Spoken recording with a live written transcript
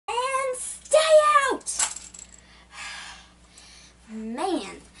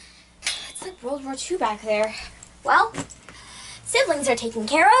World War II back there. Well, siblings are taken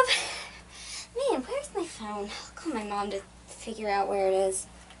care of. Man, where's my phone? I'll call my mom to figure out where it is.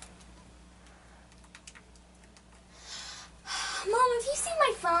 Mom, have you seen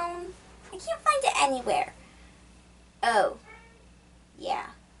my phone? I can't find it anywhere. Oh, yeah.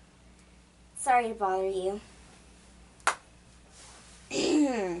 Sorry to bother you.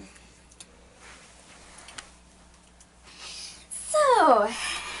 So,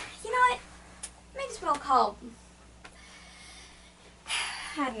 you know what? Might as well call,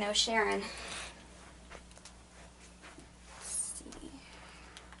 I don't know, Sharon. Let's see.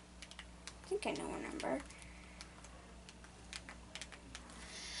 I think I know her number.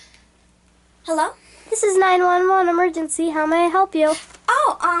 Hello? This is 911 emergency. How may I help you?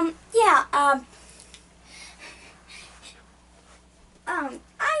 Oh, yeah, I'm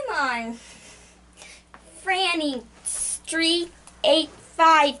on Franny Street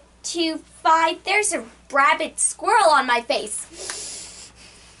 8525. There's a rabbit squirrel on my face.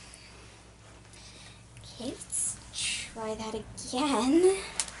 Okay, let's try that again.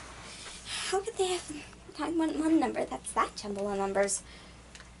 How could they have 911 number? That's that jumble of numbers.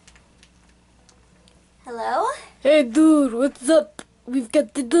 Hello? Hey dude, what's up? We've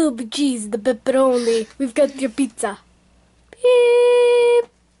got the double cheese, the pepperoni. We've got your pizza. Beep.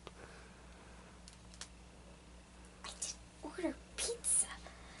 I didn't order pizza.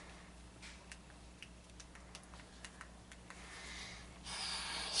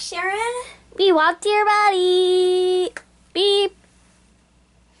 Sharon? We walked to your body. Beep.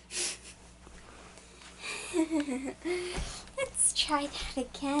 Let's try that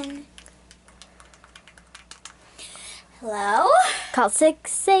again. Hello? Call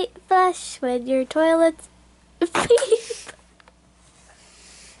 68 Flush when your toilet's beep.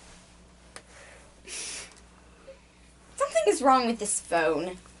 Something is wrong with this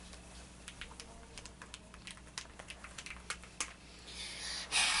phone.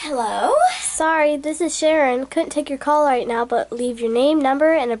 Hello? Sorry, this is Sharon. Couldn't take your call right now, but leave your name,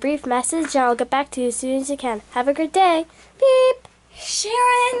 number, and a brief message, and I'll get back to you as soon as you can. Have a great day. Beep. Sharon,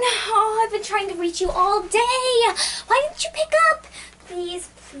 oh, I've been trying to reach you all day. Why didn't you pick up? Please,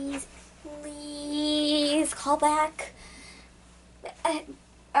 please, please call back.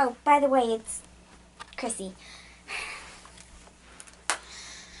 Oh, by the way, it's Chrissy.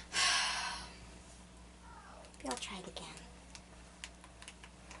 Maybe I'll try it again.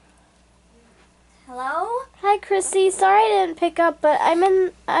 Hello? Hi, Chrissy. Sorry I didn't pick up, but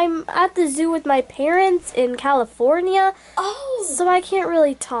I'm at the zoo with my parents in California, Oh. so I can't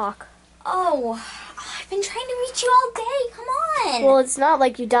really talk. Oh, I've been trying to reach you all day. Come on. Well, it's not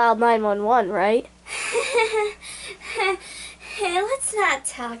like you dialed 911, right? Let's not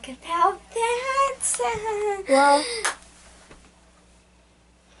talk about that. Well,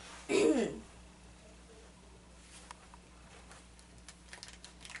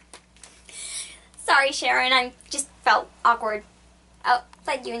 sorry, Sharon. I just felt awkward. I'll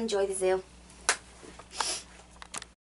let you enjoy the zoo.